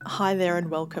Hi there and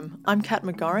welcome. I'm Kat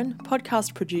McGorran,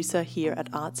 podcast producer here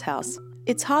at Arts House.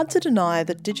 It's hard to deny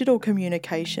that digital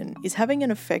communication is having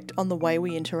an effect on the way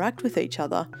we interact with each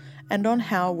other and on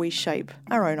how we shape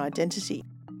our own identity.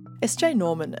 SJ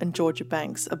Norman and Georgia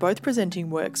Banks are both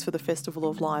presenting works for the Festival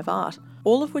of Live Art,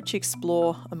 all of which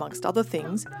explore, amongst other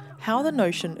things, how the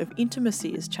notion of intimacy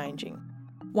is changing.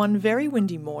 One very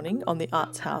windy morning on the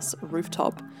Arts House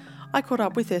rooftop, I caught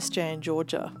up with SJ and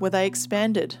Georgia, where they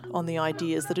expanded on the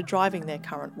ideas that are driving their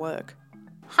current work.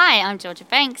 Hi, I'm Georgia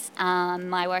Banks.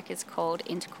 My work is called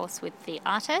Intercourse with the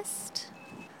Artist.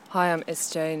 Hi, I'm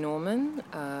SJ Norman.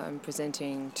 I'm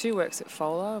presenting two works at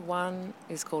FOLA. One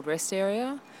is called Rest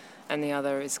Area and the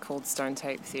other is called Stone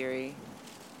Tape Theory.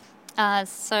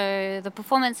 So the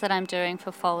performance that I'm doing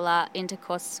for FOLA,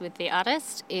 Intercourse with the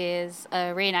Artist, is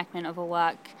a reenactment of a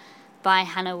work by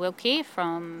Hannah Wilkie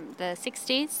from the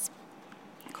 60s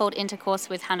called Intercourse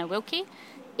with Hannah Wilkie,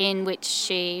 in which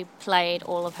she played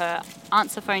all of her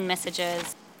answer phone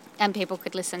messages and people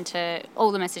could listen to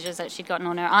all the messages that she'd gotten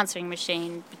on her answering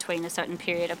machine between a certain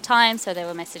period of time. So there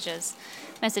were messages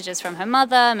from her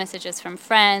mother, messages from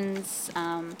friends,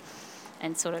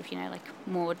 and sort of, like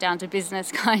more down to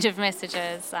business kind of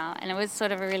messages. And it was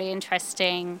sort of a really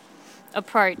interesting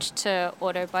approach to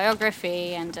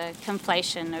autobiography and a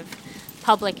conflation of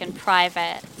public and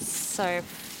private. So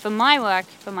for my work,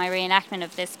 for my reenactment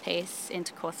of this piece,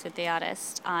 Intercourse with the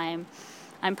Artist, I'm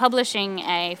publishing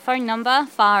a phone number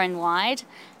far and wide,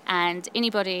 and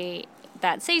anybody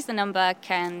that sees the number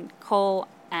can call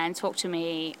and talk to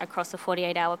me across a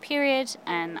 48-hour period,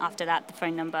 and after that the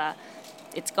phone number,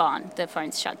 it's gone, the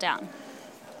phone's shut down.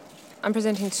 I'm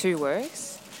presenting two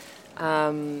works.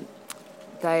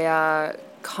 They are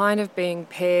kind of being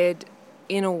paired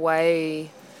in a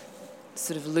way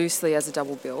sort of loosely as a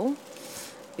double bill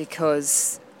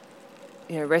because,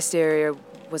 Rest Area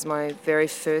was my very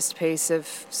first piece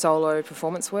of solo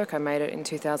performance work. I made it in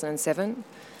 2007,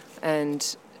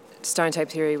 and Stone Tape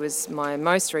Theory was my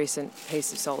most recent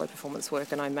piece of solo performance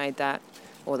work, and I made that,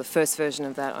 or the first version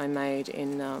of that I made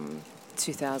in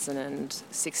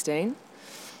 2016.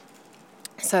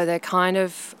 So they're kind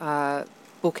of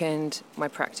bookend my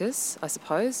practice, I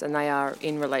suppose, and they are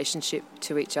in relationship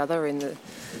to each other in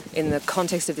the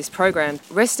context of this program.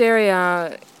 Rest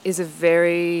Area is a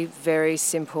very, very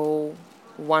simple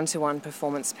one-to-one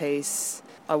performance piece.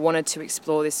 I wanted to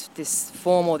explore this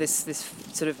form or this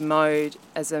sort of mode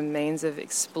as a means of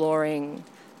exploring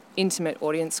intimate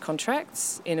audience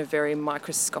contracts in a very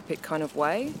microscopic kind of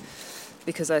way,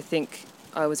 because I think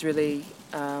I was really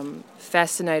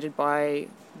fascinated by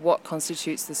what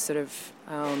constitutes this sort of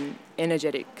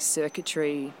energetic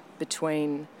circuitry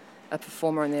between a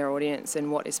performer and their audience and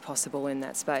what is possible in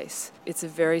that space. It's a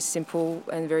very simple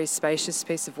and very spacious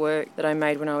piece of work that I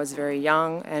made when I was very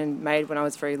young and made when I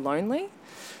was very lonely.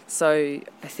 So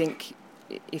I think,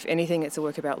 if anything, it's a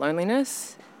work about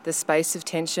loneliness, the space of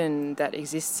tension that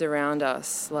exists around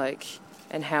us,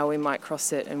 and how we might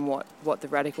cross it and what the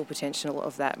radical potential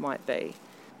of that might be.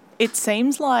 It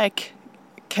seems like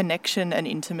connection and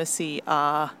intimacy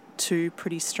are two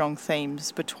pretty strong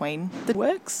themes between the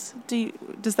works.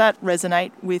 Does that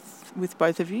resonate with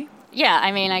both of you? Yeah,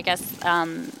 I guess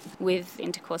with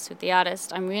Intercourse with the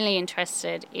Artist, I'm really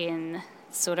interested in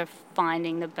sort of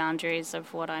finding the boundaries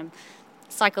of what I'm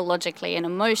psychologically and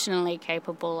emotionally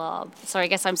capable of. So I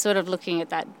guess I'm sort of looking at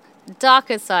that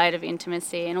darker side of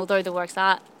intimacy, and although the works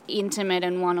are intimate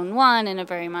and one-on-one and are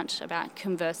very much about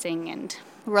conversing and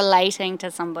relating to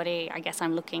somebody, I guess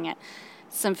I'm looking at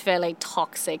some fairly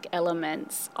toxic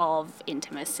elements of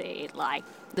intimacy, like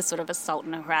the sort of assault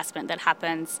and harassment that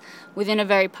happens within a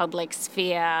very public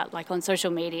sphere, like on social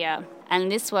media.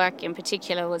 And this work in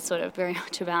particular was sort of very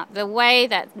much about the way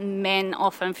that men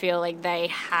often feel like they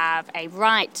have a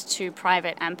right to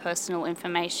private and personal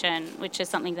information, which is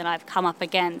something that I've come up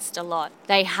against a lot.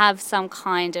 They have some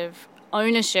kind of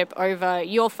ownership over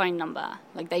your phone number,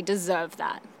 like they deserve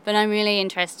that. But I'm really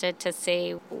interested to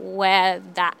see where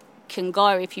that can go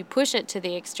if you push it to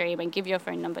the extreme and give your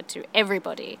phone number to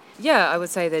everybody. Yeah, I would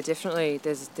say that's definitely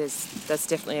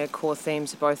a core theme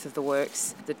to both of the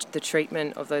works. The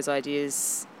treatment of those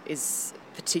ideas is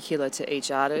particular to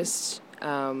each artist.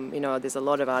 There's a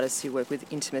lot of artists who work with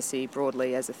intimacy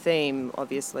broadly as a theme,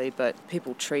 obviously, but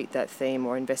people treat that theme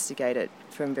or investigate it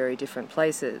from very different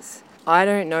places. I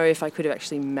don't know if I could have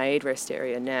actually made Rest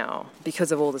Area now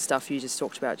because of all the stuff you just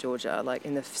talked about, Georgia,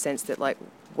 in the sense that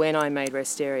when I made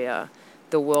Rest Area,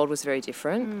 the world was very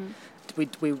different.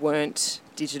 we weren't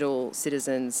digital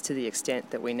citizens to the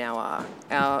extent that we now are.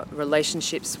 Our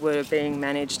relationships were being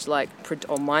managed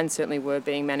or mine certainly were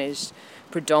being managed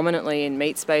predominantly in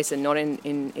meat space and not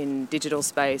in digital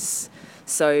space.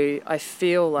 So I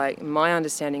feel like my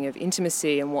understanding of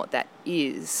intimacy and what that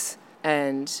is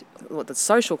and what the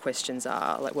social questions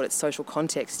are, like what its social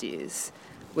context is,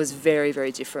 was very,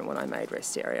 very different when I made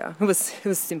Rest Area. It was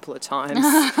simpler times,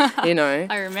 you know.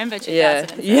 I remember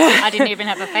 2007. Yeah. I didn't even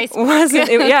have a Facebook.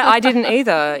 I didn't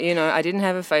either. You know, I didn't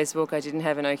have a Facebook. I didn't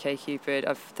have an OkCupid.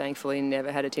 I've thankfully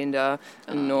never had a Tinder,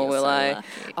 nor will I.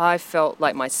 Lucky. I felt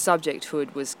like my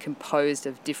subjecthood was composed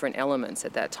of different elements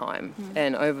at that time.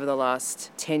 And over the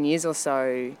last 10 years or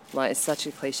so, like, it's such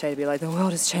a cliche to be like, the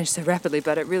world has changed so rapidly,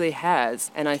 but it really has.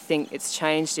 And I think it's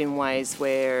changed in ways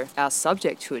where our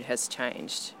subjecthood has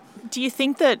changed. Do you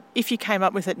think that if you came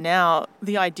up with it now,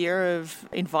 the idea of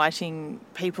inviting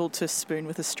people to spoon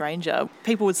with a stranger,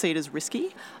 people would see it as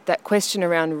risky? That question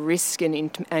around risk and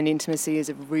intimacy is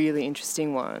a really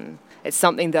interesting one. It's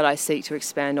something that I seek to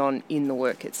expand on in the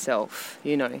work itself,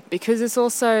 you know, because it's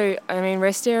also,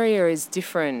 Rest Area is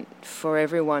different for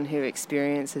everyone who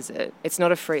experiences it. It's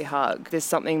not a free hug. There's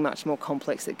something much more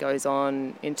complex that goes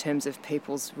on in terms of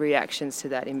people's reactions to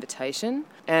that invitation.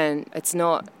 And it's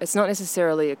not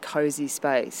necessarily a cosy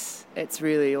space. It's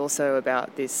really also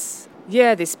about this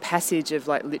passage of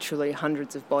like literally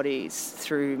hundreds of bodies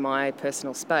through my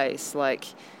personal space,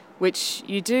 which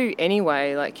you do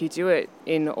anyway, like you do it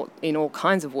in all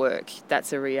kinds of work.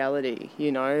 That's a reality,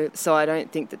 you know. So I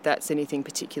don't think that that's anything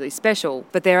particularly special.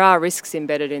 But there are risks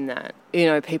embedded in that. You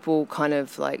know, people kind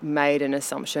of like made an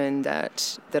assumption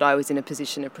that I was in a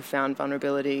position of profound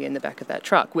vulnerability in the back of that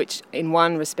truck, which in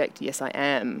one respect, yes, I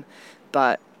am.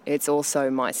 But it's also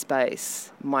my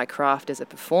space. My craft as a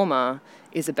performer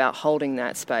is about holding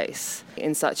that space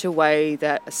in such a way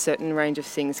that a certain range of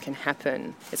things can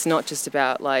happen. It's not just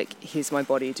about like, here's my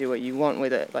body, do what you want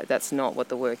with it. Like, that's not what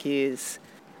the work is.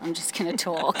 I'm just going to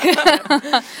talk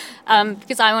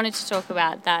because I wanted to talk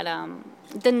about that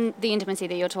the intimacy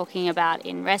that you're talking about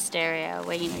in Rest Area,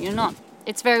 where, you know, you're not.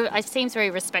 It seems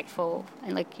very respectful,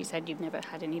 and like you said, you've never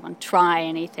had anyone try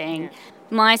anything. Yeah.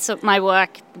 My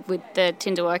work with the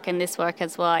Tinder work and this work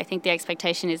as well, I think the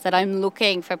expectation is that I'm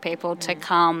looking for people to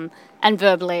come and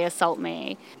verbally assault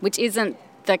me, which isn't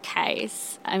the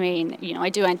case. I mean, you know, I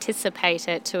do anticipate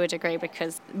it to a degree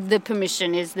because the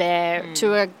permission is there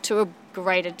to a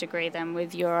greater degree than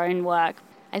with your own work.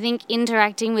 I think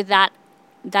interacting with that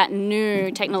new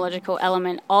technological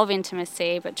element of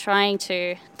intimacy, but trying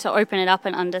to open it up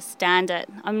and understand it.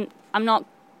 I'm not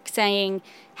saying,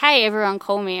 hey, everyone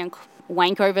call me and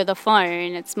wank over the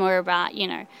phone. It's more about, you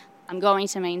know, I'm going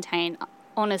to maintain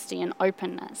honesty and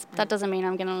openness. That doesn't mean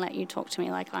I'm going to let you talk to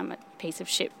me like I'm a piece of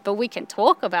shit, but we can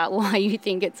talk about why you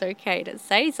think it's okay to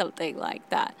say something like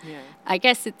that. Yeah. I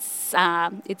guess it's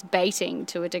baiting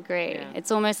to a degree. Yeah. It's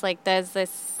almost like there's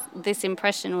this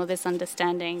impression or this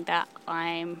understanding that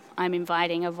I'm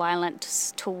inviting a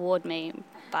violence toward me,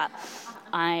 but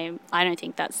I don't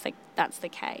think that's the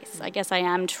case. I guess I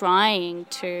am trying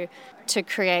to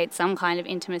create some kind of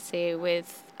intimacy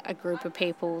with a group of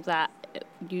people that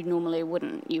you normally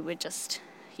wouldn't. You would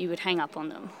hang up on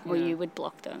them or you would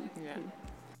block them. Yeah.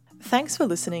 Thanks for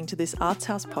listening to this Arts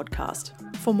House podcast.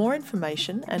 For more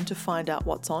information and to find out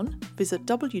what's on, visit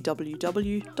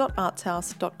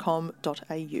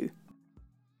www.artshouse.com.au.